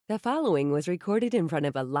The following was recorded in front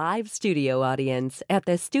of a live studio audience at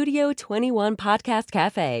the Studio 21 Podcast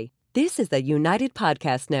Cafe. This is the United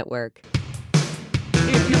Podcast Network.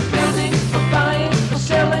 If you're building or buying or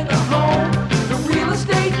selling a home, the Real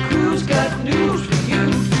Estate Crew's got news for you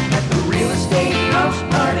at the Real Estate House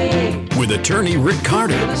Party. With attorney Rick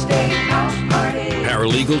Carter, Real Estate House Party.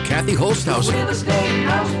 paralegal Kathy Holsthausen, Real Estate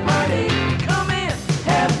House Party. Come in,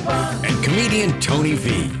 have fun. and comedian Tony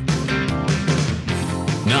V.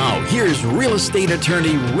 Now, here's real estate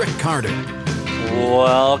attorney Rick Carter.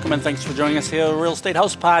 Welcome and thanks for joining us here at Real Estate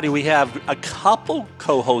House Party. We have a couple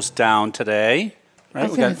co-hosts down today. Right? I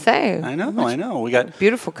was going to say. I know. We got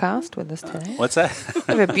beautiful cast with us today. What's that?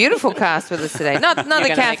 We have a beautiful cast with us today. Not the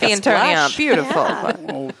Kathy and Tony aren't beautiful. But.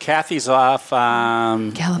 Well, Kathy's off.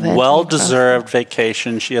 Gallivanting Well-deserved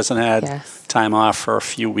vacation. She hasn't had Yes. time off for a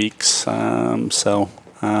few weeks. And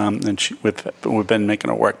we've been making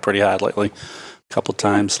her work pretty hard lately. A couple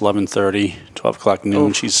times, 11:30, 12 o'clock noon.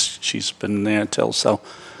 Oof. She's been there till so.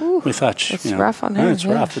 We thought It's rough on her. It's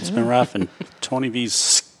rough. It's been rough. And Tony V's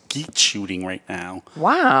skeet shooting right now.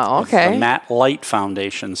 Wow. The Okay. Matt Light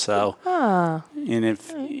Foundation. So, and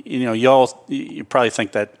if you probably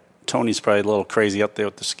think that Tony's probably a little crazy up there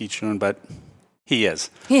with the skeet shooting, but he is.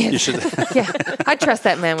 You should. Yeah, I trust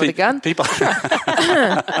that man with a gun. People,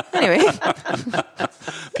 Anyway,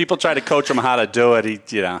 people try to coach him how to do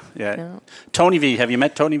it. Yeah. Tony V. Have you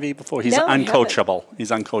met Tony V before? He's No, I haven't. uncoachable.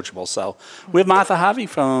 He's uncoachable. So we have Martha Harvey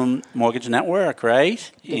from Mortgage Network,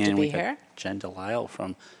 right? Good to be we got here. Jen Delisle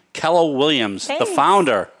from Keller Williams, the Thanks.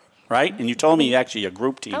 founder. Right? And you told me actually a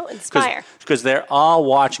group team. Oh, Inspire. Because they're all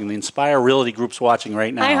watching. The Inspire Realty Group's watching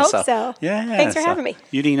right now. I hope so. Yeah. Thanks for having me.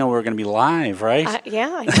 You didn't know we were going to be live, right? Yeah,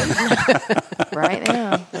 I did. right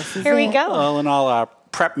now. This is Here we it. go. Well, in all our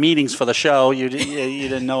prep meetings for the show, you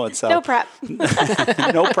didn't know it. So No prep.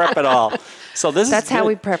 no prep at all. So That's how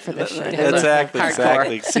we prep for this show.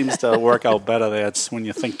 Exactly. It seems to work out better. That's when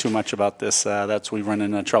you think too much about this. That's we run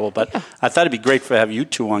into trouble. But I thought it'd be great to have you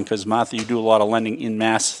two on because Martha, you do a lot of lending in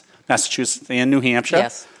Massachusetts and New Hampshire.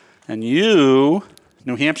 Yes. And you,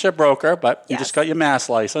 New Hampshire broker, but you Yes. just got your Mass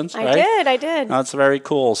license, right? I did. That's very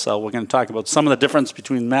cool. So we're going to talk about some of the difference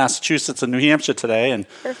between Massachusetts and New Hampshire today. And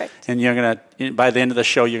Perfect. And you're going to, by the end of the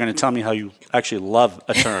show, you're going to tell me how you actually love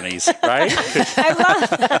attorneys, right?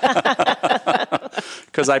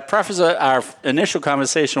 Because I preface our initial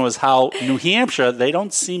conversation was how New Hampshire, they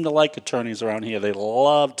don't seem to like attorneys around here. They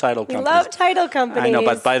love title We companies. love title companies. I know,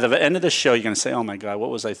 but by the end of the show, you're going to say, oh, my God, what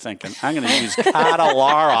was I thinking? I'm going to use Carter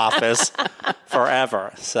Law Office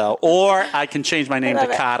forever. So, or I can change my name to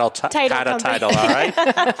love it. Carter Title company. Title, all right?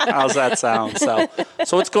 How's that sound? So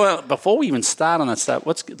what's going on? Before we even start on that stuff,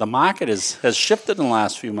 the market has shifted in the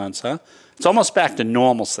last few months, huh? It's almost back to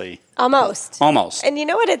normalcy. Almost. Almost. And you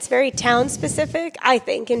know what? It's very town specific, I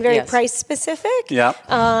think, and very Yes. price specific. Yeah.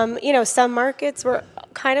 Some markets were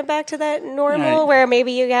kind of back to that normal Right. where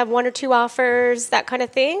maybe you have one or two offers, that kind of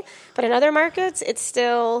thing. But in other markets, it's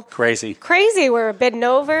still Crazy. We're bidding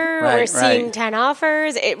over. Right, we're seeing right. 10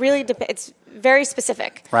 offers. It really it's very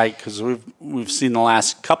specific. Right, because we've seen the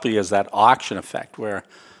last couple of years that auction effect where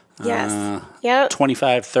Yes. Yep.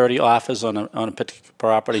 25, 30 offers on a particular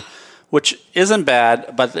property, which isn't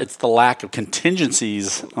bad, but it's the lack of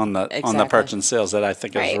contingencies on the Exactly. purchase and sales that I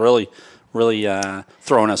think is Right. really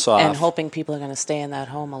throwing us off. And hoping people are going to stay in that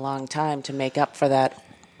home a long time to make up for that,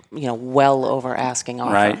 well over asking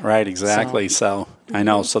offer. Right, exactly. So I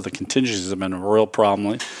know. So the contingencies have been a real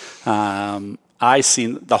problem. I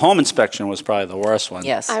seen the home inspection was probably the worst one.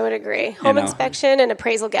 Yes. I would agree. Home know. inspection and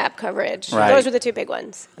appraisal gap coverage. Right. Those were the two big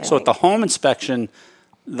ones. So at the home inspection,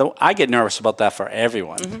 I get nervous about that for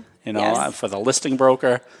everyone. Yes. For the listing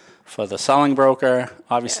broker, for the selling broker,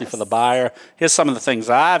 obviously for the buyer. Here's some of the things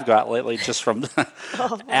I've got lately just from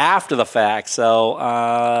after the fact.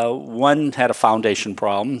 So one had a foundation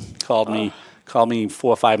problem. Called me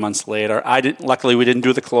 4 or 5 months later. Luckily, we didn't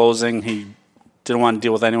do the closing. He didn't want to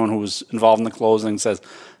deal with anyone who was involved in the closing. Says,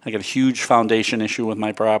 I got a huge foundation issue with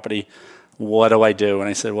my property. What do I do? And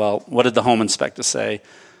I said, well, what did the home inspector say?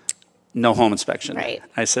 No home inspection. Right.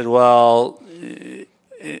 I said, well,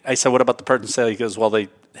 what about the purchase sale? He goes, well, they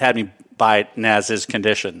had me buy it in as is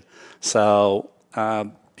condition. So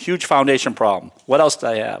huge foundation problem. What else do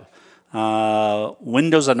I have?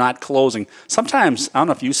 Windows are not closing. Sometimes, I don't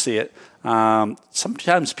know if you see it,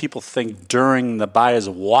 sometimes people think during the buyer's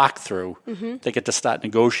walkthrough, they get to start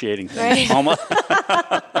negotiating things. Right. Almost,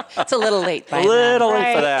 It's a little late by a little now.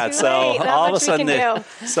 late for Right, that. too So late. Not all of a much we sudden, can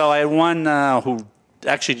so I had one who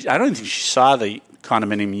actually, I don't think she saw the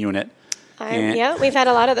condominium unit. And- Yeah, we've had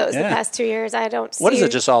a lot of those the Yeah. past 2 years. I don't see. What is it,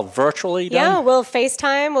 just all virtually done? Yeah, we'll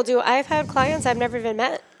FaceTime. I've had clients I've never even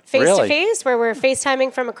met. face-to-face, where we're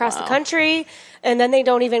FaceTiming from across the country, and then they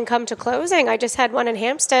don't even come to closing. I just had one in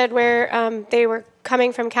Hampstead where they were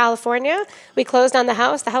coming from California. We closed on the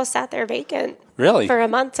house. The house sat there vacant. Really? For a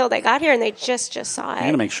month till they got here, and they just saw it. You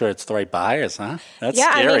got to make sure it's the right buyers, huh? That's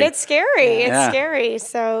yeah, scary. I mean, it's scary. Yeah. It's scary.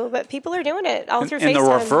 So, but people are doing it all through FaceTime. And the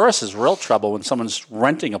reverse is real trouble when someone's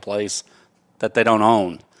renting a place that they don't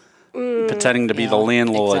own. Pretending to be the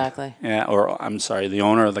landlord, exactly. Or I'm sorry, the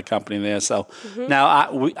owner of the company there. So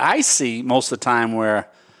now I see most of the time where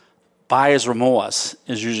buyer's remorse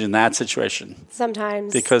is usually in that situation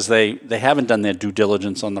Sometimes. because they haven't done their due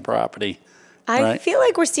diligence on the property. I right? feel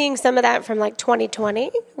like we're seeing some of that from like 2020.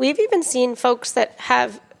 We've even seen folks that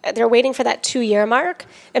they're waiting for that 2-year mark,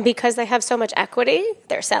 and because they have so much equity,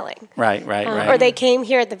 they're selling. Right. Or they came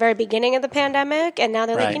here at the very beginning of the pandemic, and now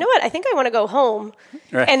they're like, Right. you know what, I think I want to go home.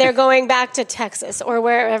 Right. And they're going back to Texas or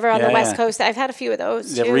wherever on the West Coast. I've had a few of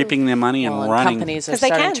those, They're too. reaping their money and running. Companies are 'Cause they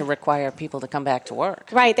starting can. to require people to come back to work.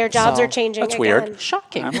 Right, their jobs So, are changing That's again. weird.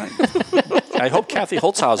 Shocking. I hope Kathy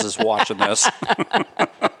Holtzhaus is watching this.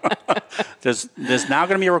 There's now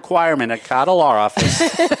going to be a requirement at Carter Law Office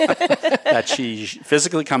that she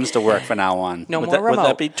physically comes to work from now on. No would more that, Would that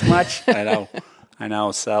remote. be too much? I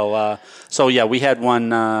know. So yeah, we had one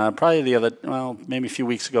probably maybe a few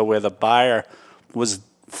weeks ago where the buyer was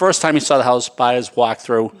first time he saw the house. Buyers walked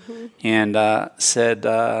through and said,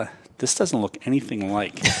 "This doesn't look anything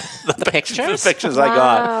like the pictures? The pictures I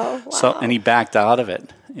got." So and he backed out of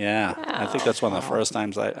it. Yeah, I think that's one of the first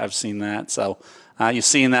times I've seen that. So you're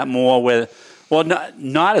seeing that more with. Well,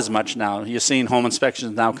 not as much now. You're seeing home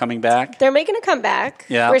inspections now coming back. They're making a comeback.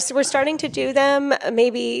 Yeah. We're starting to do them.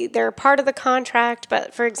 Maybe they're part of the contract,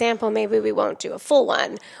 but for example, maybe we won't do a full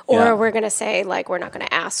one, or Yeah. we're going to say like we're not going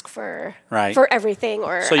to ask for Right. for everything,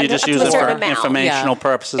 or So you just up to use a it certain for amount. informational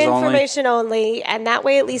purposes only. Information only, and that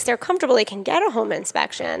way at least they're comfortable. They can get a home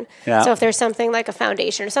inspection. Yeah. So if there's something like a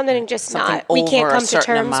foundation or something just Something not we can't over a come to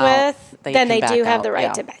certain terms amount, with, they then can they do back have the out, right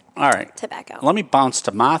yeah. to back. All right. To back out. Let me bounce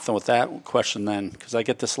to Martha with that question then, because I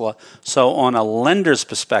get this a lot. So on a lender's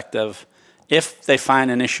perspective, if they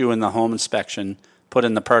find an issue in the home inspection, put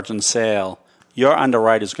in the purchase and sale, your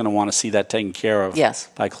underwriter is going to want to see that taken care of Yes.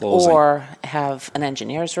 by closing. Or have an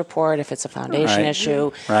engineer's report if it's a foundation Right.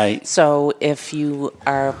 issue. Right. So if you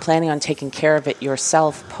are planning on taking care of it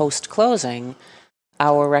yourself post-closing,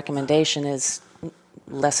 our recommendation is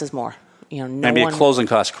less is more. No Maybe one, a closing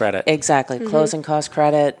cost credit. Exactly. Closing cost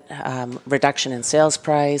credit, reduction in sales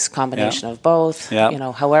price, combination of both.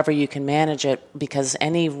 Yeah. However you can manage it, because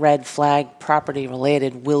any red flag property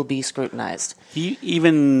related will be scrutinized.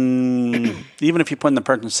 Even if you put in the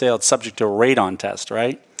purchase and sale, it's subject to a radon test,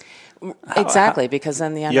 right? Exactly, because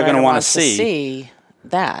then the You're underwriter gonna wanna wants to see. see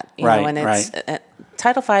that. Right, And it's,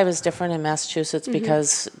 Title V is different in Massachusetts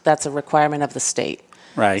because that's a requirement of the state.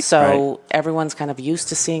 Right. So everyone's kind of used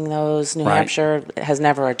to seeing those. New Right. Hampshire has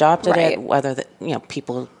never adopted Right. it. Whether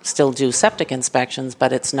people still do septic inspections,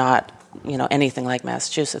 but it's not anything like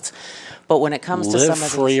Massachusetts. But when it comes to Live some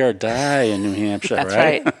of free these, or die in New Hampshire, that's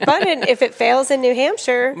right? right. But if it fails in New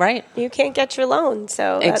Hampshire, Right. you can't get your loan.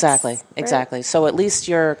 So that's- Exactly. So at least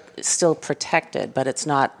you're still protected, but it's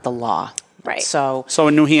not the law. Right. So So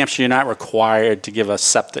in New Hampshire, you're not required to give a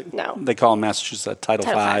septic. No. They call it Massachusetts a Title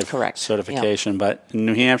Title V correct. certification. But in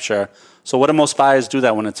New Hampshire, so what do most buyers do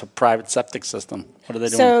that when it's a private septic system? What are they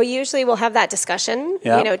doing? So usually we'll have that discussion.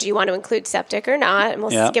 Yeah. Do you want to include septic or not? And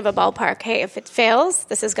we'll Yeah. give a ballpark. Hey, if it fails,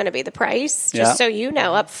 this is going to be the price. Just Yeah. so you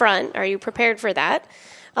know up front. Are you prepared for that?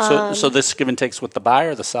 So this give and takes with the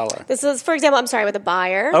buyer or the seller? This is, for example, I'm sorry, with a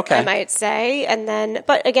buyer, Okay. I might say. And then,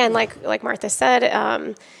 but again, like Martha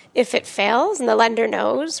said, if it fails and the lender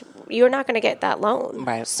knows, you're not going to get that loan.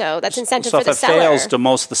 Right. So that's incentive So for if the it seller. fails, do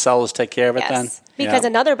most of the sellers take care of it then? Yes, because Yeah.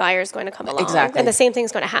 another buyer is going to come along. Exactly. And the same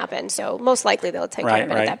thing's going to happen. So most likely they'll take care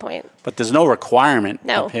of it at that point. But there's no requirement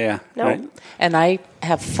No. up here. No. Right? And I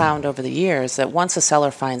have found over the years that once a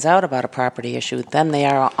seller finds out about a property issue, then they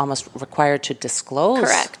are almost required to disclose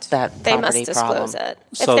Correct. that They property must disclose problem. it.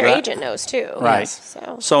 So if their that- agent knows too. Right.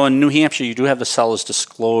 So in New Hampshire, you do have the seller's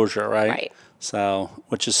disclosure, right? Right. So,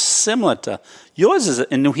 which is similar to yours. Is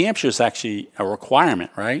in New Hampshire is actually a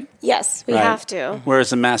requirement, right? yes, we Right. have to.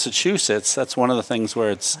 Whereas in Massachusetts, that's one of the things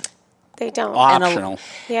where it's They don't. optional.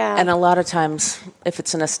 Yeah. And a lot of times, if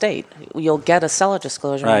it's an estate, you'll get a seller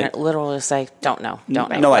disclosure Right. and it literally say, don't know,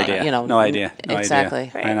 don't know. No idea. You know, No idea. No idea.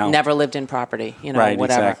 exactly. I know. Never lived in property, Right,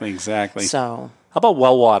 whatever. exactly. So How about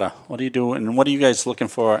well water? What do you do, and what are you guys looking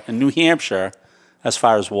for in New Hampshire? as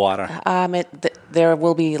far as water? There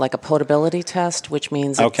will be like a potability test, which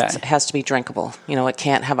means Okay. it has to be drinkable. It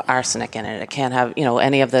can't have arsenic in it. It can't have,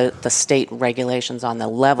 any of the state regulations on the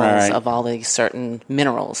levels Right. of all these certain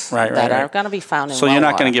minerals Right, that right. are going to be found in So well you're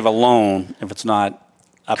not water. going to give a loan if it's not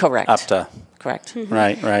up, Correct. up to... Correct.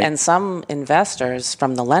 Right, right. And some investors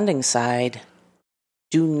from the lending side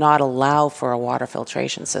do not allow for a water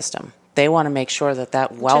filtration system. They want to make sure that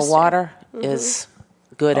well Interesting. water is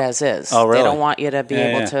good as is. Oh, really? They don't want you to be Yeah,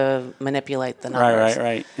 able yeah. to manipulate the numbers.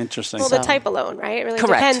 Right. Interesting. Well, the type of loan, right? It really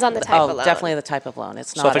Correct. depends on the type of loan. Definitely the type of loan.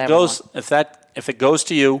 It's So not if it goes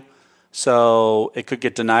to you, so it could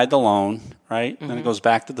get denied the loan, right? Then it goes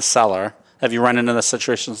back to the seller. Have you run into the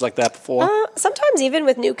situations like that before? Sometimes even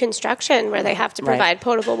with new construction where they have to Right. provide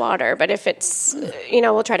potable water, but if it's,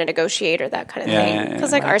 we'll try to negotiate or that kind of Yeah, thing. yeah, yeah.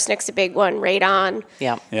 Because arsenic's a big one, radon,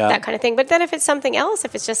 Yeah. Yeah. that kind of thing. But then if it's something else,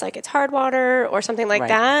 if it's just like it's hard water or something like Right.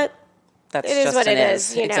 that, That's it is just what an it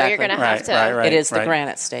is. Exactly. You're going to Right, have to, right. It is the right.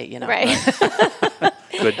 granite state, right.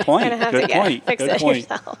 Good point. Gonna have Good to point. fix Good it point.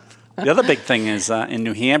 yourself. The other big thing is in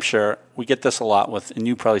New Hampshire, we get this a lot with, and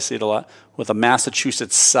you probably see it a lot, with a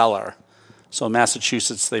Massachusetts seller. So in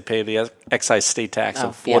Massachusetts, they pay the excise state tax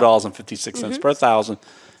of yeah. $4.56 per thousand,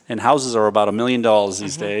 and houses are about $1 million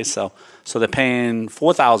these days. So they're paying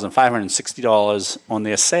 $4,560 on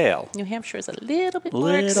their sale. New Hampshire is a little bit more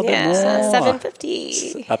Little expensive. bit Yeah, more.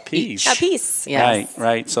 $7.50 A piece. A piece. Yes.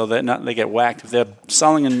 Right. So they get whacked. If they're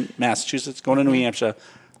selling in Massachusetts, going to New Hampshire,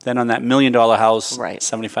 then on that $1 million house, Right.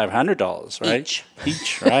 $7,500, right?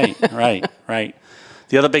 Each. Right.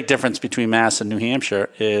 The other big difference between Mass and New Hampshire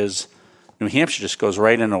is New Hampshire just goes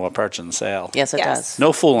right into a purchase and sale. Yes, it Yes. does.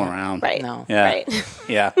 No fooling around. Right. No. Yeah. Right.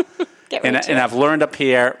 Yeah. Get and right to and it. I've learned up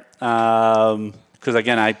here, because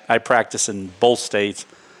again, I practice in both states,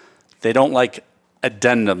 they don't like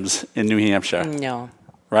addendums in New Hampshire, No.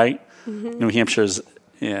 right? New Hampshire's,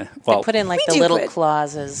 yeah. Well, Put in like We the do little good.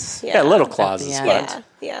 clauses. yeah, little clauses, end. but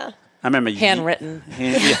Yeah. I remember Handwritten.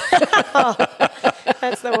 Yeah.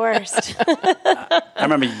 That's the worst. I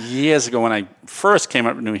remember years ago when I first came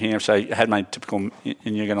up to New Hampshire, I had my typical, and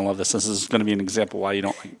you're going to love this. This is going to be an example why you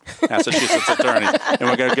don't like Massachusetts attorneys, and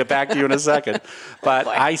we're going to get back to you in a second. But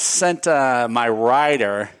I sent my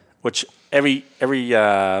rider, which every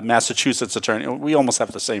Massachusetts attorney, we almost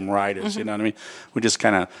have the same riders. You know what I mean? We just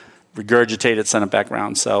kind of regurgitate it, send it back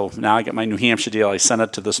around. So now I get my New Hampshire deal. I sent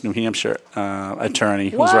it to this New Hampshire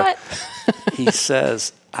attorney. What? He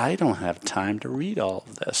sait I don't have time to read all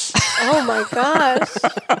of this. Oh my gosh.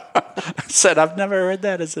 I said, I've never heard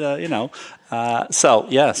that as a, so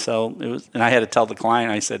it was, and I had to tell the client,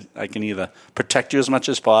 I said, I can either protect you as much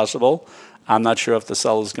as possible. I'm not sure if the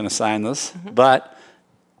seller's going to sign this, but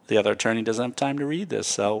the other attorney doesn't have time to read this.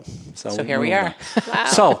 So here we are. Wow.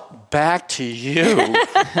 So back to you.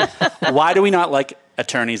 Why do we not like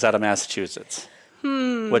attorneys out of Massachusetts?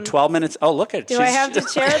 With 12 minutes. Oh, look at it. Do I have to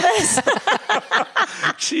share this?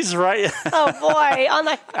 She's right. Oh boy.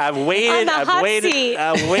 I've On waited. the I've hot waited. seat.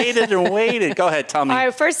 I've waited and waited. Go ahead. Tell me. All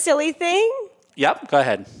right, first silly thing. Yep. Go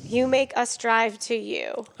ahead. You make us drive to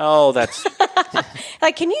you. Oh, that's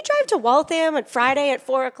Like, can you drive to Waltham on Friday at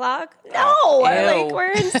 4:00? No, Ew. like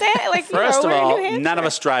we're insane. Like, first of we're in New all, Hampshire. none of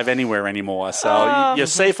us drive anywhere anymore, so you're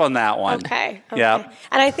safe on that one. Okay. Yeah.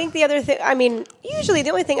 And I think the other thing, usually the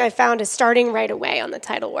only thing I found is starting right away on the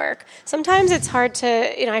title work. Sometimes it's hard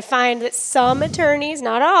to, I find that some attorneys,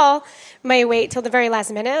 not all, may wait till the very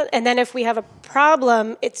last minute. And then if we have a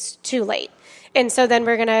problem, it's too late. And so then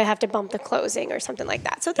we're going to have to bump the closing or something like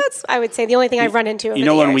that. So that's, I would say, the only thing I've run into over You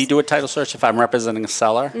know, the when years. we do a title search, if I'm representing a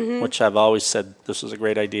seller, Mm-hmm. which I've always said this was a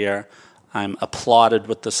great idea, I'm applauded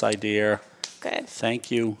with this idea. Good. Thank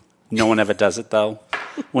you. No one ever does it, though.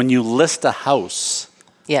 When you list a house,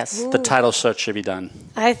 Yes. the title search should be done.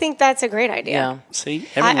 I think that's a great idea. Yeah. See?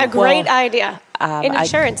 A great Well, idea. In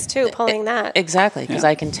insurance, too, pulling that. Exactly, because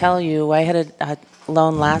I can tell you, I had a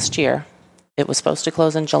loan last year. It was supposed to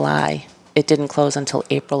close in July. It didn't close until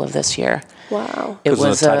April of this year. Wow. It Because of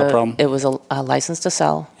was the title problem? It was a license to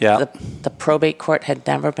sell. Yeah. The probate court had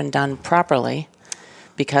never been done properly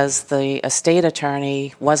because the estate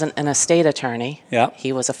attorney wasn't an estate attorney. Yeah.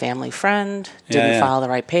 He was a family friend, didn't yeah. file the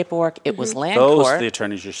right paperwork. It was land Those court. the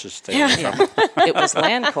attorneys you should stay away from. It was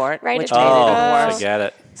land court, Right, which it made it did. even Oh, worse, forget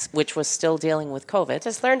it. which was still dealing with COVID.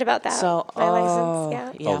 Just learned about that. So, my license,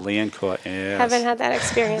 yeah. yeah. Oh, land court, yes. Haven't had that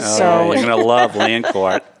experience. Oh, So- yeah, you're going to love land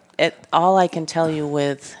court. All I can tell you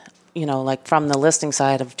with, like from the listing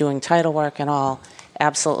side of doing title work and all,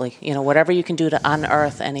 absolutely. Whatever you can do to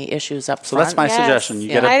unearth any issues up So front. that's my Yes. suggestion. You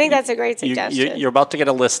Yeah. get I think that's a great you- suggestion. You're about to get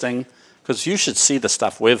a listing because you should see the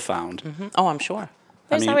stuff we've found. Oh, I'm sure.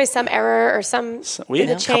 There's always some error or some We had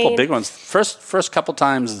in a the couple chain. big ones. First couple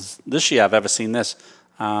times this year I've ever seen this.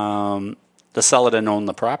 The seller didn't own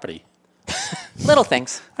the property. Little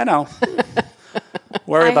things. I know.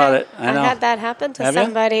 Worry about it. I know. I had that happen to Have you?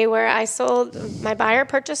 somebody where my buyer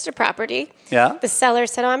purchased a property. Yeah. The seller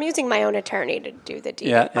said, I'm using my own attorney to do the deed.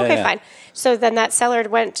 Yeah, yeah, okay, yeah. fine. So then that seller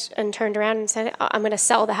went and turned around and said, I'm going to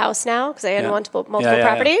sell the house now because they had Yeah. multiple Yeah.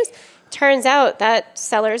 properties. Turns out that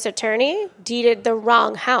seller's attorney deeded the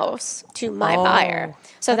wrong house to my buyer.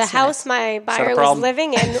 So the that's house my buyer was problem?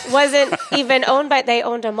 living in wasn't even owned by, they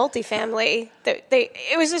owned a multifamily.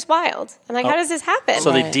 It was just wild. I'm like, how does this happen?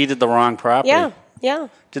 So they deeded the wrong property. Yeah.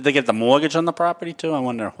 Did they get the mortgage on the property too? I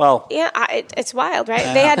wonder. Well, Yeah, it's wild,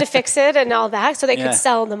 right? They had to fix it and all that so they Yeah. could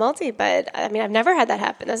sell the multi. But I mean, I've never had that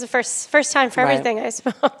happen. That's the first time for Right. everything, I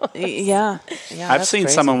suppose. Yeah. I've that's seen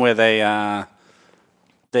crazy. someone where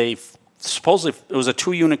they supposedly it was a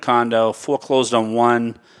 2-unit condo, foreclosed on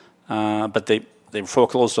one, but they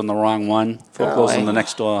foreclosed on the wrong one, foreclosed on the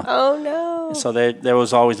next door. Oh no! So there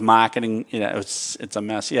was always marketing. It's a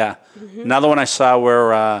mess. Yeah. Mm-hmm. Another one I saw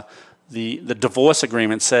where the divorce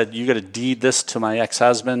agreement said you got to deed this to my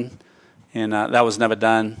ex-husband, and that was never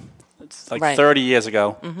done. It's like Right. 30 years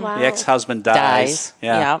ago. Wow. The ex-husband dies. Dies.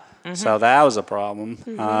 Yeah. Yep. So that was a problem.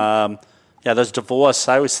 There's divorce.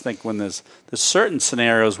 I always think when there's certain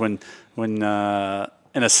scenarios when in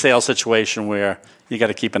a sales situation where you got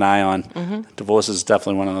to keep an eye on. Divorce is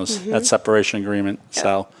definitely one of those. That separation agreement. So,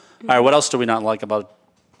 all right. What else do we not like about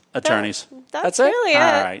attorneys? That's it. really it.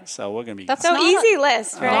 All right. So we're gonna be. That's So not easy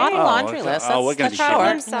list, right? Not a laundry okay. list. Oh, we're gonna That's be short.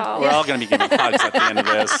 Problem solved. We're all going to be giving hugs at the end of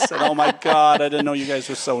this. And, oh my God, I didn't know you guys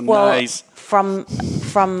were so Well, nice. from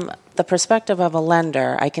the perspective of a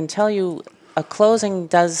lender, I can tell you a closing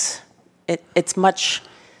it's much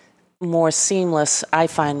more seamless, I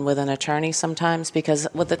find, with an attorney sometimes, because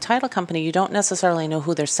with the title company, you don't necessarily know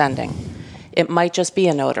who they're sending. It might just be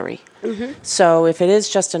a notary. So if it is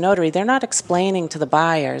just a notary, they're not explaining to the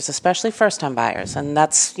buyers, especially first-time buyers, and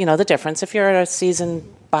that's, the difference. If you're a seasoned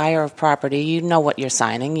buyer of property, you know what you're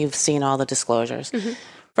signing. You've seen all the disclosures.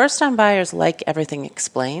 First-time buyers like everything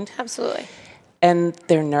explained. Absolutely. And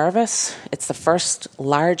they're nervous. It's the first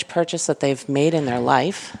large purchase that they've made in their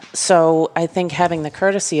life. So I think having the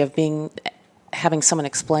courtesy of having someone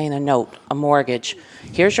explain a note, a mortgage,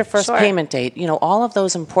 here's your first Sure. payment date, all of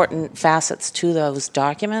those important facets to those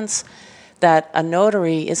documents that a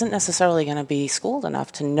notary isn't necessarily going to be schooled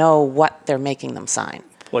enough to know what they're making them sign.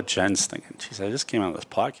 What Jen's thinking. She said, I just came out of this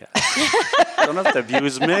podcast. Don't have to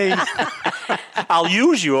abuse me. I'll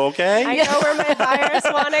use you, okay? I know where my buyers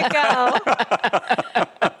want to go.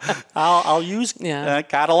 I'll use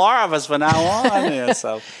cataloravas from now on. Yeah,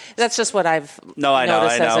 so. That's just what I've I know, noticed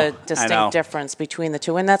I as know, a I know. distinct difference between the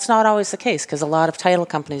two. And that's not always the case, because a lot of title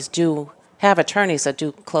companies do have attorneys that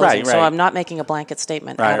do closing. Right, So right. I'm not making a blanket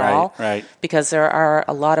statement Right, at right, all, right. because there are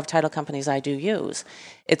a lot of title companies I do use.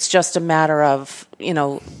 It's just a matter of,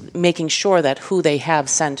 making sure that who they have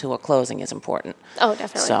send to a closing is important. Oh,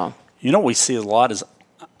 definitely. So, You know what we see a lot is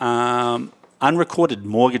unrecorded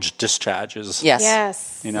mortgage discharges. yes.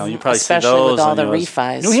 Yes. You probably Especially see those. with all on the yours.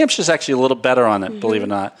 refis. New Hampshire's actually a little better on it, believe it or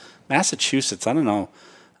not. Massachusetts, I don't know.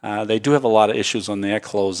 They do have a lot of issues on their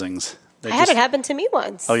closings. I had it happen to me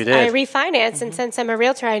once. Oh, you did? I refinanced and sent some a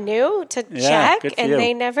realtor I knew to Yeah, good check, for and you.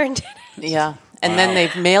 they never did it. Yeah. And then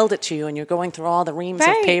they've mailed it to you, and you're going through all the reams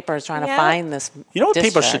Right. of papers trying to Yeah. find this. You know what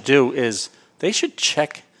people discharge. should do is they should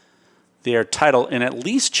check their title and at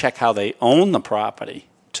least check how they own the property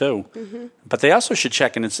too. But they also should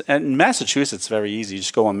check, and in Massachusetts, it's very easy. You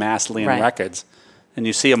just go on Mass Land Right. Records, and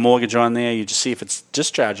you see a mortgage on there. You just see if it's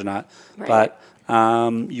discharged or not. Right. But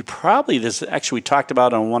you probably we talked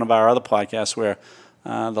about on one of our other podcasts where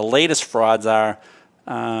the latest frauds are.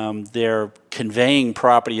 They're conveying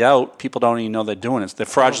property out. People don't even know they're doing it. They're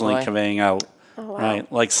fraudulently boy. conveying out. Right,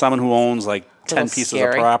 like someone who owns like 10 little pieces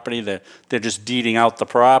scary. of property. They're just deeding out the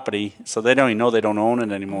property, so they don't even know they don't own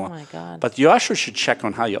it anymore. Oh, my God. But you also should check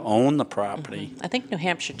on how you own the property. I think New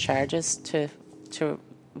Hampshire charges to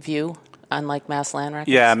view, unlike Mass Land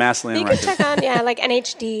Records. Yeah, Mass Land You can Records. check on, like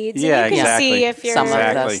NH deeds. Yeah, and you can exactly. see if you're... Some of that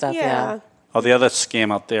Exactly. stuff, Yeah. yeah. Oh, the other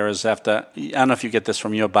scam out there is after. I don't know if you get this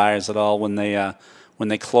from your buyers at all. When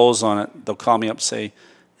they close on it, they'll call me up and say,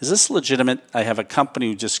 "Is this legitimate? I have a company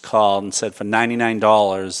who just called and said for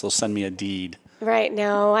 $99 they'll send me a deed." Right,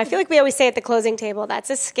 no. I feel like we always say at the closing table, that's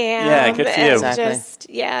a scam. Yeah, good for you. It's Exactly. just,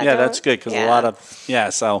 Yeah, don't- that's good because yeah. a lot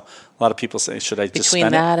of people say, "Should I just Between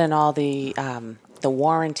spend that and all the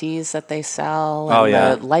warranties that they sell and Oh,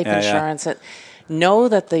 yeah. the life Yeah, yeah. insurance, know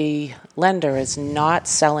that the lender is not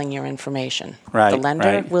selling your information. Right, The lender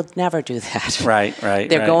right. will never do that. Right.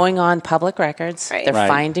 They're going on public records. Right. They're Right.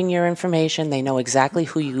 finding your information. They know exactly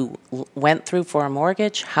who you went through for a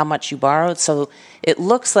mortgage, how much you borrowed. So it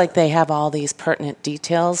looks like they have all these pertinent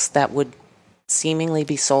details that would seemingly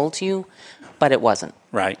be sold to you, but it wasn't.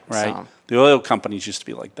 Right. So- The oil companies used to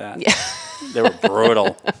be like that. Yeah. They were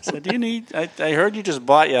brutal. So, do you need? I heard you just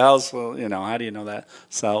bought your house. Well, how do you know that?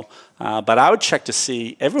 So, but I would check to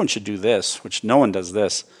see. Everyone should do this, which no one does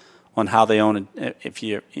this, on how they own it. If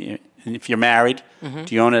you're married,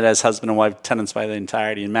 do you own it as husband and wife, tenants by the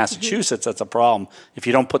entirety? In Massachusetts, that's a problem. If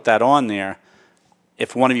you don't put that on there,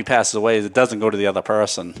 if one of you passes away, it doesn't go to the other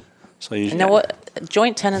person. So you Now, what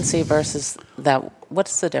joint tenancy versus that?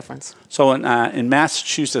 What's the difference? So in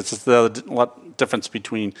Massachusetts, it's the difference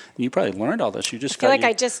between. You probably learned all this. You just I feel like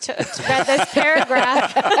I just read this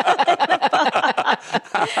paragraph.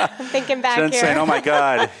 I'm thinking back Jen's here. saying, "Oh my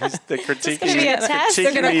God, they're critiquing, gonna be a test?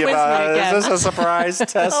 They're critiquing gonna me quiz me about. again. Is this a surprise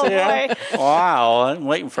test Oh, here? boy. Wow, I'm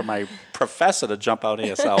waiting for my professor to jump out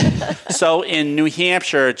here. So in New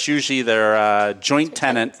Hampshire, it's usually their joint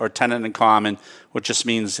tenant or tenant in common, which just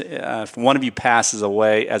means if one of you passes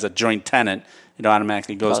away as a joint tenant, it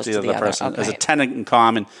automatically goes to the other person. okay. As a tenant in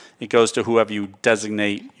common, it goes to whoever you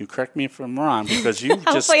designate. You correct me if I'm wrong, because you just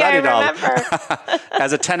Hopefully I studied all. remember.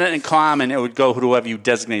 As a tenant in common, it would go to whoever you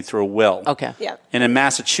designate through a will. Okay. Yeah. And in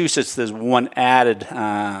Massachusetts, there's one added,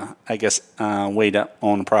 way to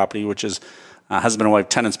own a property, which is husband and wife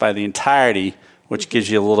tenants by the entirety, which gives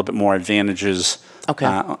you a little bit more advantages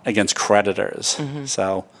against creditors.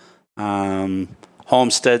 So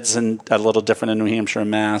homesteads and a little different in New Hampshire and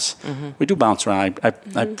Mass. We do bounce around.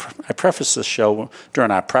 I preface this show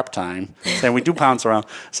during our prep time saying we do bounce around.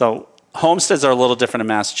 So homesteads are a little different in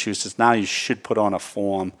Massachusetts. Now you should put on a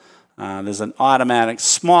form. There's an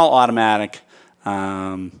small automatic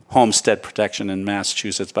homestead protection in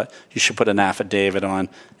Massachusetts, but you should put an affidavit on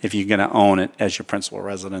if you're going to own it as your principal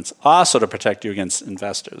residence, also to protect you against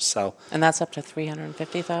investors. So, And that's up to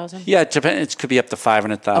 $350,000? yeah, it could be up to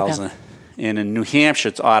 $500,000. Okay. And in New Hampshire,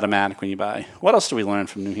 it's automatic when you buy. What else do we learn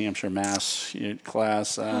from New Hampshire, Mass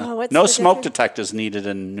class? what's no the smoke difference? detectors needed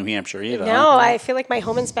in New Hampshire either. No, I feel like my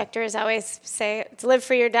home inspectors always say, "It's live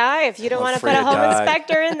free or die." If you don't want to free put a or home die.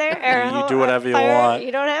 inspector in there, or You do whatever you want.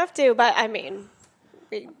 You don't have to, but I mean,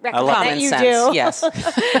 we recommend love that Common you sense, do.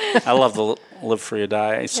 yes. I love the live free or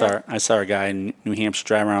die. I saw a guy in New Hampshire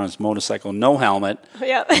driving around on his motorcycle, no helmet,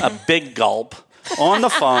 Yeah. a big gulp, on the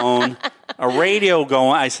phone, a radio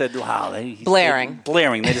going. I said, wow. Blaring.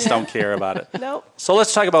 Blaring. They just don't care about it. Nope. So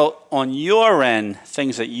let's talk about, on your end,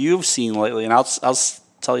 things that you've seen lately. And I'll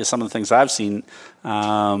tell you some of the things I've seen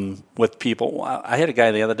with people. I had a guy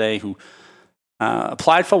the other day who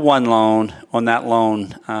applied for one loan. On that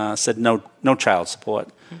loan, said no child support.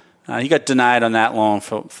 He got denied on that loan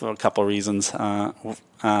for a couple of reasons.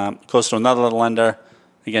 Goes to another lender.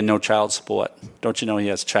 Again, no child support. Don't you know he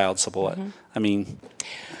has child support? I mean,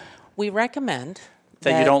 We recommend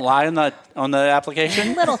that you don't lie on the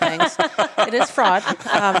application. little things. It is fraud.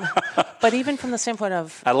 But even from the standpoint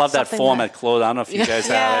of I love that something form at close. I don't know if you guys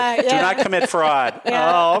have it. Yeah. Do not commit fraud.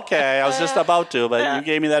 Oh, okay. I was just about to, but you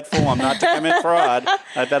gave me that form not to commit fraud.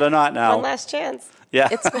 I better not now. One last chance. Yeah.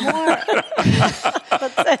 It's more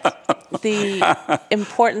the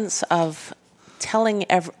importance of telling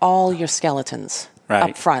all your skeletons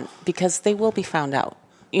Right. up front, because they will be found out.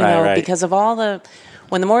 You Right, know, right. because of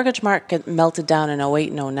when the mortgage market melted down in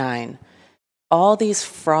 08 and 09, all these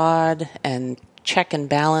fraud and check and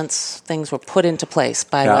balance things were put into place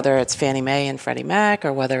by Yeah. whether it's Fannie Mae and Freddie Mac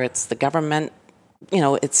or whether it's the government,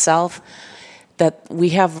 itself, that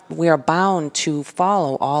we are bound to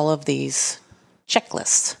follow all of these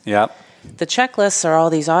checklists. Yep. The checklists are all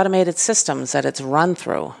these automated systems that it's run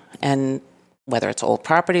through, and whether it's old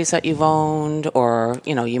properties that you've owned, or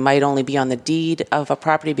you might only be on the deed of a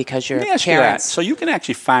property because your Let me ask you that. parents. So you can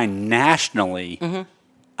actually find nationally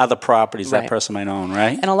other properties that Right. person might own,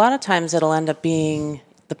 right? And a lot of times it'll end up being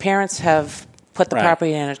the parents have put the Right.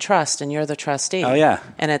 property in a trust, and you're the trustee. Oh, yeah.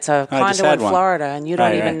 And it's a I just condo had in one. Florida, and you don't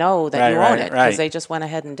Right, even right. know that Right, you right, own it because right. they just went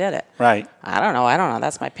ahead and did it. Right. I don't know.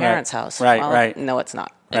 That's my parents' house. Right, Well, right. No, it's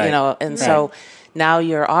not. Right. And Right. so now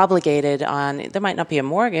you're obligated on. There might not be a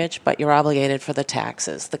mortgage, but you're obligated for the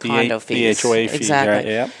taxes, the condo fees, The HOA fees. exactly. Right?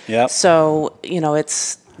 Yep. Yep. So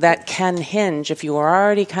it's that can hinge if you are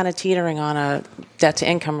already kind of teetering on a debt to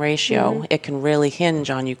income ratio. It can really hinge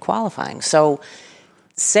on you qualifying. So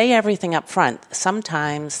say everything up front.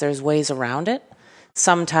 Sometimes there's ways around it.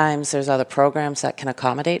 Sometimes there's other programs that can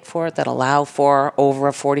accommodate for it that allow for over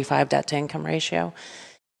a 45 debt to income ratio.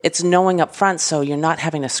 it's knowing up front so you're not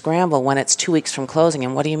having to scramble when it's 2 weeks from closing.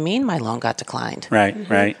 And what do you mean my loan got declined? Right,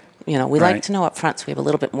 right. We like to know up front so we have a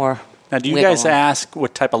little bit more. Now, do you guys ask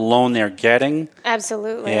what type of loan they're getting?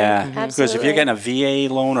 Absolutely. Yeah. Absolutely. Because if you're getting a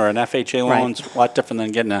VA loan or an FHA loan, it's a lot different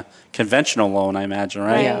than getting a conventional loan, I imagine,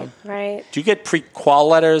 right? Right. Do you get pre-qual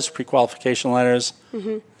letters, pre-qualification letters?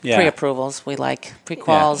 Mm-hmm. Yeah. Pre-approvals, we like.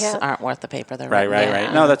 Pre-quals aren't worth the paper they're written.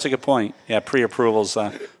 Right. No, that's a good point. Yeah, pre-approvals.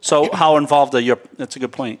 So how involved are that's a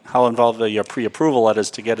good point. How involved are your pre-approval letters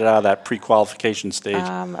to get it out of that pre-qualification stage?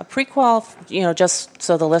 A pre-qual, just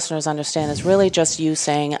so the listeners understand, is really just you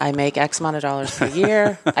saying, I make X amount of dollars per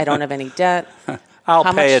year, I don't have any debt. I'll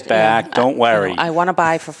pay it back, don't worry. I want to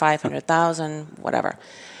buy for $500,000, whatever.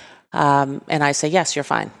 And I say, yes, you're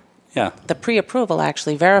fine. Yeah. The pre-approval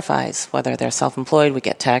actually verifies whether they're self-employed. We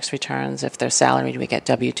get tax returns. If they're salaried, we get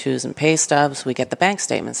W-2s and pay stubs. We get the bank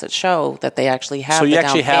statements that show that they actually have. So you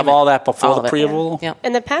actually have all that before the pre-approval? Yeah.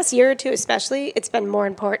 In the past year or two especially, it's been more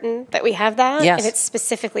important that we have that. Yes. And it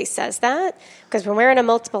specifically says that. Because when we're in a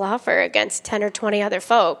multiple offer against 10 or 20 other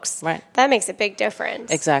folks, that makes a big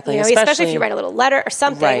difference. Exactly. Especially if you write a little letter or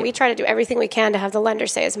something. Right. We try to do everything we can to have the lender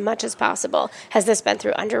say as much as possible. Has this been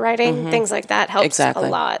through underwriting? Things like that helps a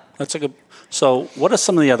lot. That's a good. So, what are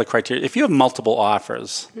some of the other criteria? If you have multiple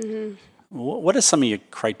offers, what are some of your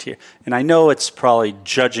criteria? And I know it's probably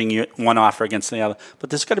judging one offer against the other,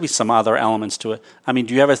 but there's got to be some other elements to it. I mean,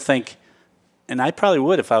 do you ever think? And I probably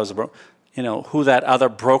would if I was a broker. Who that other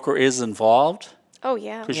broker is involved? Oh,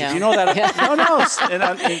 yeah. Because if you know that,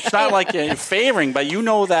 it's not like you're favoring, but you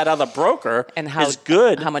know that other broker and how, is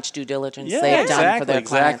good. How much due diligence they've done for their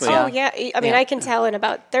clients. Oh, yeah. I mean, I can tell in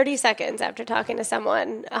about 30 seconds after talking to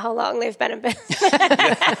someone how long they've been in business.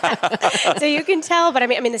 So you can tell, but I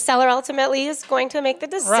mean, the seller ultimately is going to make the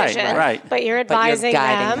decision. Right. But you're advising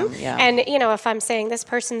them. Yeah. And, if I'm saying this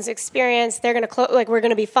person's experience, they're going to we're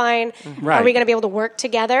going to be fine. Right. Are we going to be able to work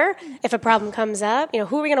together if a problem comes up?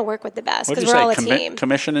 Who are we going to work with the best? Because we're all a team.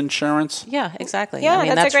 Commission insurance? Yeah, exactly. Yeah, I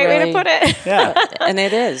mean, that's a great way to put it. Yeah. And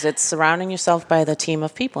it is. It's surrounding yourself by the team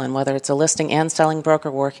of people, and whether it's a listing and selling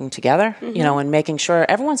broker working together, and making sure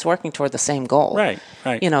everyone's working toward the same goal. Right.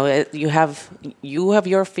 You have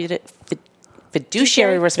your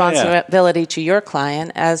fiduciary responsibility to your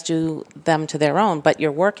client, as do them to their own, but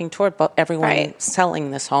you're working toward everyone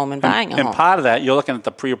selling this home and buying a home. And part of that, you're looking at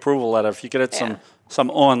the pre-approval letter. If you get it some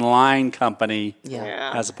online company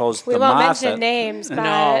as opposed to we the won't Martha. mention names, but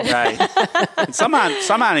No, right. And some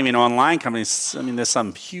aren't even online companies. I mean, there's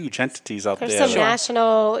some huge entities out there's there. some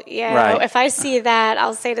national, if I see that,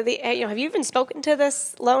 I'll say to the, have you even spoken to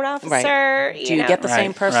this loan officer? Right. Do you get the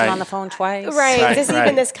same person on the phone twice? Right. Is this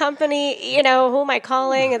even this company? Who am I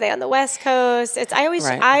calling? Are they on the West Coast?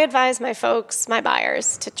 I advise my folks, my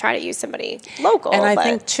buyers, to try to use somebody local. And I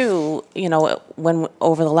think too, when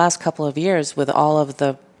over the last couple of years, with all of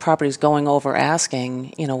the properties going over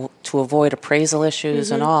asking, to avoid appraisal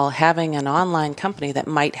issues and all, having an online company that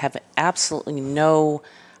might have absolutely no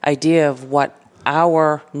idea of what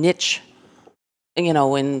our niche,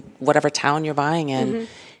 in whatever town you're buying in.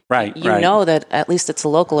 Right. You know that at least it's a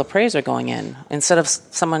local appraiser going in instead of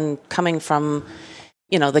someone coming from,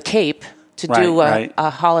 the Cape to do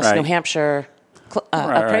a Hollis, New Hampshire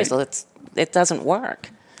appraisal. It doesn't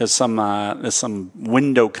work. There's some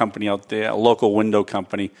window company out there, a local window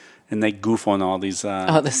company, and they goof on all these.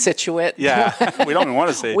 The Situate. Yeah, we don't even want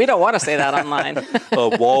to say. We don't want to say that online.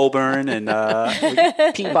 Woburn and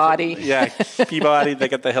Peabody. Yeah, Peabody. They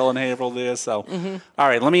got the Hill and Haverhill there. So, all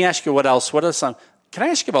right. Let me ask you what else. What are some? Can I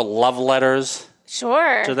ask you about love letters?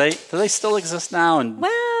 Sure. Do they still exist now? And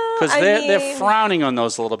because they're frowning on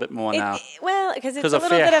those a little bit more now. Because it's a little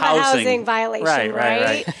bit of a housing violation,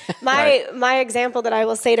 right? My example that I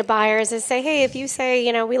will say to buyers is say, hey, if you say,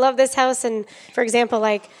 we love this house, and for example,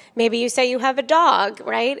 like maybe you say you have a dog,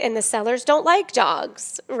 right? And the sellers don't like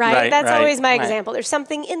dogs, right? That's always my example. There's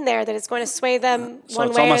something in there that is going to sway them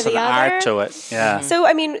one way or the other. So it's almost an art to it, yeah. So,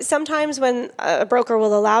 I mean, sometimes when a broker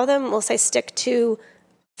will allow them, we'll say stick to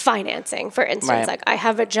financing, for instance, like I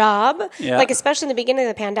have a job, like especially in the beginning of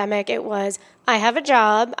the pandemic, it was, I have a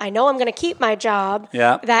job, I know I'm going to keep my job,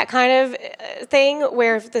 that kind of thing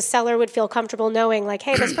where the seller would feel comfortable knowing like,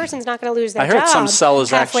 hey, this person's not going to lose their job. I heard some sellers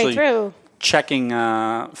halfway actually through. Checking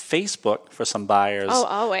Facebook for some buyers. Oh,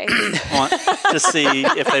 always. To see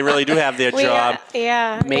if they really do have their job.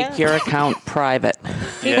 Make your account private.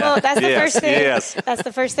 People, that's the first thing. That's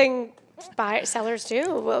the first thing sellers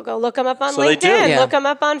do. We'll go look them up on LinkedIn, look them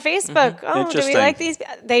up on Facebook. Oh, do we like these?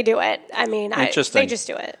 They do it. I mean, they just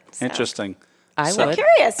do it. So. Interesting. I So- would.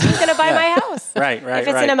 Curious, who's going to buy my house? Right, If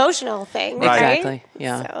it's an emotional thing, Right. right? Exactly,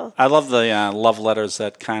 yeah. So, I love the love letters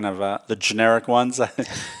that kind of the generic ones.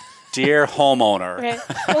 Dear homeowner. right.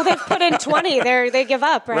 Well, they've put in 20. They give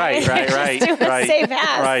up, right? Right. Just do a right. save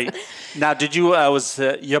as. Right. Now, did you?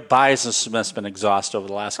 Your buyers must have been exhausted over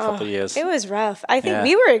the last couple of years. It was rough. I think Yeah.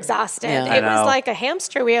 we were exhausted. Yeah. It I was know. like a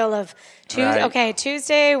hamster wheel of Right. okay,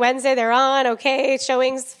 Tuesday, Wednesday they're on, okay,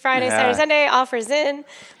 showings Friday, Yeah. Saturday, Sunday, offers in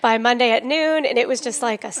by Monday at noon, and it was just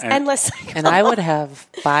like a endless cycle. And I would have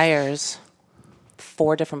buyers,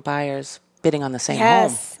 4 different buyers bidding on the same home.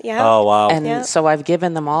 Yes, yeah. Oh wow. And Yeah. so I've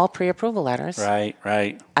given them all pre-approval letters. Right.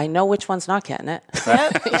 I know which one's not getting it.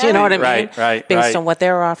 Yep, You know what I mean? Right. Based on what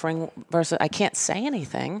they're offering versus I can't say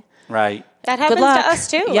anything. Right. That happens luck. to us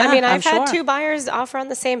too. Yeah, I mean, I'm I've had sure. 2 buyers offer on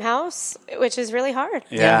the same house, which is really hard.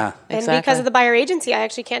 Yeah. And Exactly. because of the buyer agency, I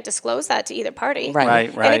actually can't disclose that to either party. Right.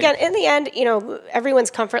 And again, in the end, everyone's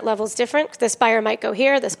comfort level is different. This buyer might go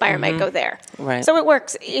here, this buyer might go there. Right. So it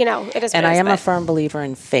works, it is what And it I is, am a but- firm believer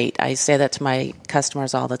in fate. I say that to my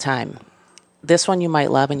customers all the time. This one you might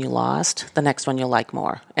love and you lost. The next one you'll like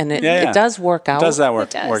more. And it does work out. Does that work?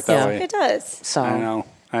 It does. Work that Yeah. way? It does. So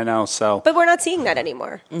I know. So But we're not seeing that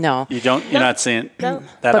anymore. no. you're not seeing that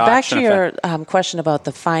But back auction to your effect. question about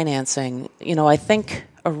the financing, I think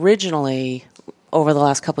originally over the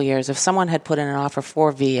last couple of years, if someone had put in an offer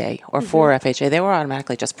for VA or for FHA, they were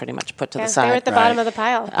automatically just pretty much put to Yeah, the side. they're at the bottom of the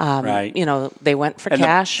pile. Right. They went for And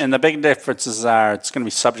cash. and the big differences are it's going to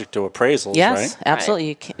be subject to appraisals, yes, right? absolutely.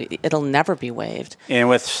 You can't, it'll never be waived. And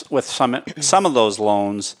with some of those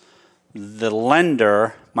loans, the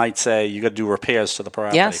lender might say you got to do repairs to the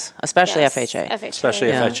property. Yes, especially Yes, FHA. Especially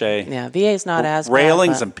Yeah. FHA. Yeah, VA is not as bad,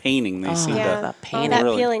 railings but- and painting. They seem Yeah. to the paint that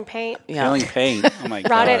really- peeling paint. Yeah. peeling paint. Oh my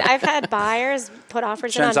god! Rotted. I've had buyers put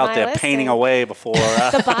offers Jen's in on out my there list, painting and away before.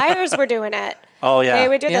 The buyers were doing it. Oh, yeah. They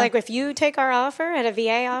would do it. Yeah. Like, if you take our offer at a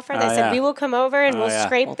VA offer, they Oh, said, yeah. we will come over and Oh, we'll yeah.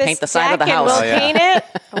 scrape We'll this paint the side of the deck and house. we'll Oh, yeah. paint it.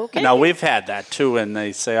 Okay. Now we've had that too, and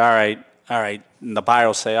they say, "All right," and the buyer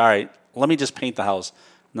will say, "All right, let me just paint the house,"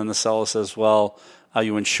 and then the seller says, "Well, are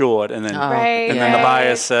you insured?" And then Right, and then the right.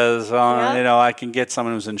 buyer says, "Oh, Yep. I can get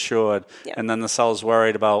someone who's insured," Yep. and then the seller's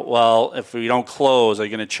worried about, "Well, if we don't close, are you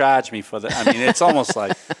going to charge me for that?" I mean, it's almost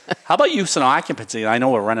like, how about use and occupancy? I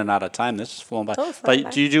know we're running out of time. This is flowing by, Oh, flying but by.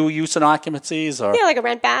 do you do use and occupancies or? Yeah, like a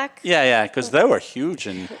rent back. Yeah, because they were huge,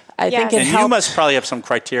 and I think it Yes. you helps. must probably have some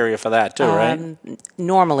criteria for that too, right?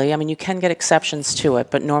 Normally, I mean, you can get exceptions to it,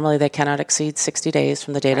 but normally they cannot exceed 60 days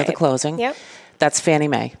from the date of the Right. closing. Yep. That's Fannie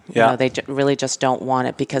Mae. Yeah. They really just don't want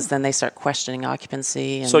it because then they start questioning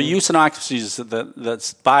occupancy. And So use and occupancy is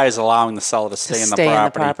the buyers allowing the seller to stay, in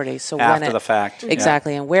the property So after when the fact.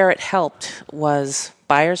 Exactly. And where it helped was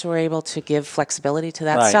buyers were able to give flexibility to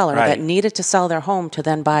that Right, seller right. that needed to sell their home to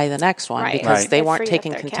then buy the next one Right. because Right. they They weren't freed up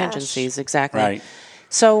taking their cash. contingencies. Exactly. Right.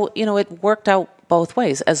 So, it worked out both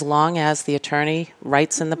ways. As long as the attorney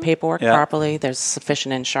writes in the paperwork Yeah. properly, there's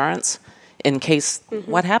sufficient insurance in case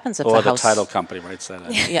what happens if Or the the house title company writes that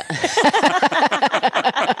in. Yeah.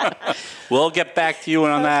 We'll get back to you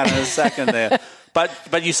on that in a second there.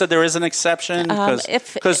 But you said there is an exception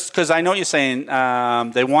because I know what you're saying.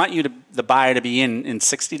 They want the buyer to be in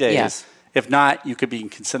 60 days. Yes. If not, you could be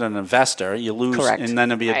considered an investor. You lose, Correct. and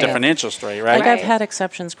then it'll be a Right. different interest rate, right? Like I've Right. had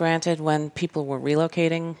exceptions granted when people were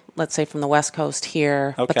relocating, let's say from the West Coast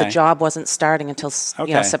here, but Okay. the job wasn't starting until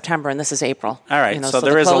Okay. September, and this is April. All right, so the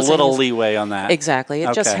there is a closing little is- leeway on that. Exactly.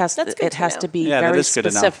 It just Okay. has That's good it to has know. to be Yeah, that very is good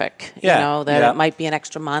to know. specific. Yeah, That yeah. it might be an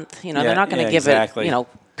extra month. Yeah, They're not going to yeah, give exactly. it,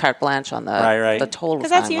 carte blanche on the Right. the total. Because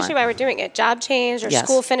that's timeline. usually why we're doing it. Job change or Yes.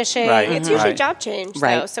 school finishing. Right. It's Mhm. usually Right. job change,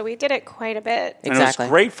 Right. though. So we did it quite a bit. And Exactly.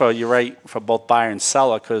 it was great for both buyer and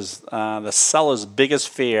seller because the seller's biggest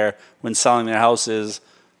fear when selling their house is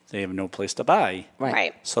they have no place to buy. Right.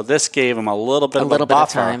 Right. So this gave them a little bit A of little a bit of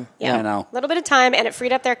buffer. time. Yeah. You know. A little bit of time, and it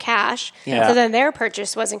freed up their cash. Yeah. So then their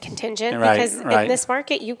purchase wasn't contingent Right, because right. in this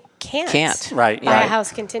market you can't Right, buy right. a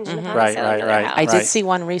house contingent upon Right, the sale of right, their right. house. I did Right. see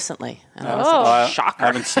one recently. And I was Oh. like, I shocker.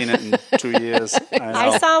 haven't seen it in 2 years. I know.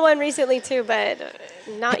 I saw one recently too, but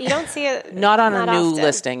you don't see it. Not on a new often.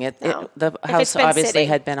 listing. No. The If house it's been obviously sitting,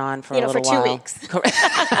 had been on for a for little 2 while. weeks.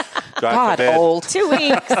 God, forbid. old. 2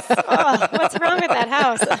 weeks. Oh, what's wrong with that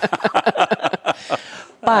house?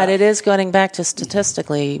 But it is going back to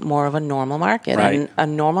statistically more of a normal market. Right. And a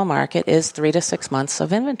normal market is 3 to 6 months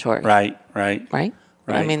of inventory. Right. Right? I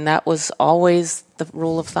Right. mean, that was always the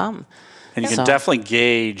rule of thumb. And you can So- definitely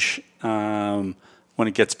gauge when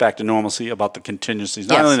it gets back to normalcy about the contingencies.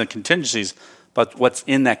 Not Yes. only the contingencies, but what's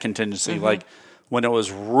in that contingency. Mm-hmm. Like when it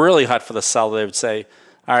was really hot for the seller, they would say,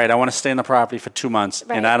 all right, I want to stay in the property for 2 months, and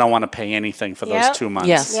Right. I don't want to pay anything for Yep. those 2 months.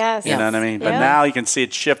 Yes. Yes. You know what I mean? But Yep. now you can see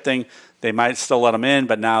it shifting. they might still let them in,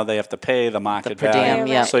 but now they have to pay the market per diem,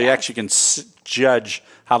 value. yeah. So you actually can judge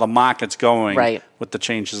how the market's going Right. with the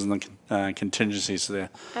changes in the contingencies there.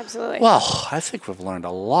 Absolutely. Well, I think we've learned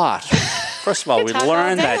a lot. First of all, we talk all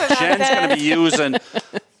learned day that about Jen's going to this. be using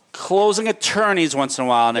closing attorneys once in a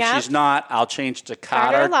while, and if Yeah. she's not, I'll change to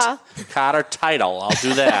Carter Law. Carter Title. I'll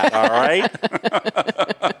do that. All right.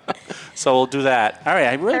 So we'll do that. All right.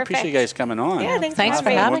 I really appreciate you guys coming on. Yeah, thanks Thanks for for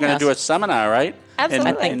having me. having We're going us. to do a seminar, right?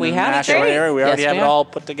 Absolutely. In, I think in we the have it. Nashville Great. area. We already Yes, have we it are. all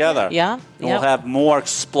put together. Yeah, And yeah. we'll have more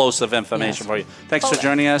explosive information Yes. for you. Thanks for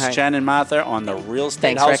joining us, All right. Jen and Martha, on the Real Estate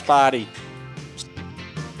Thanks, House Rick. Party.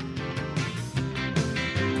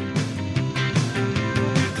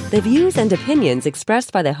 The views and opinions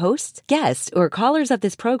expressed by the hosts, guests, or callers of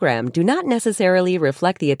this program do not necessarily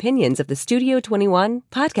reflect the opinions of the Studio 21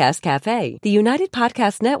 Podcast Cafe, the United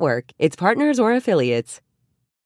Podcast Network, its partners, or affiliates.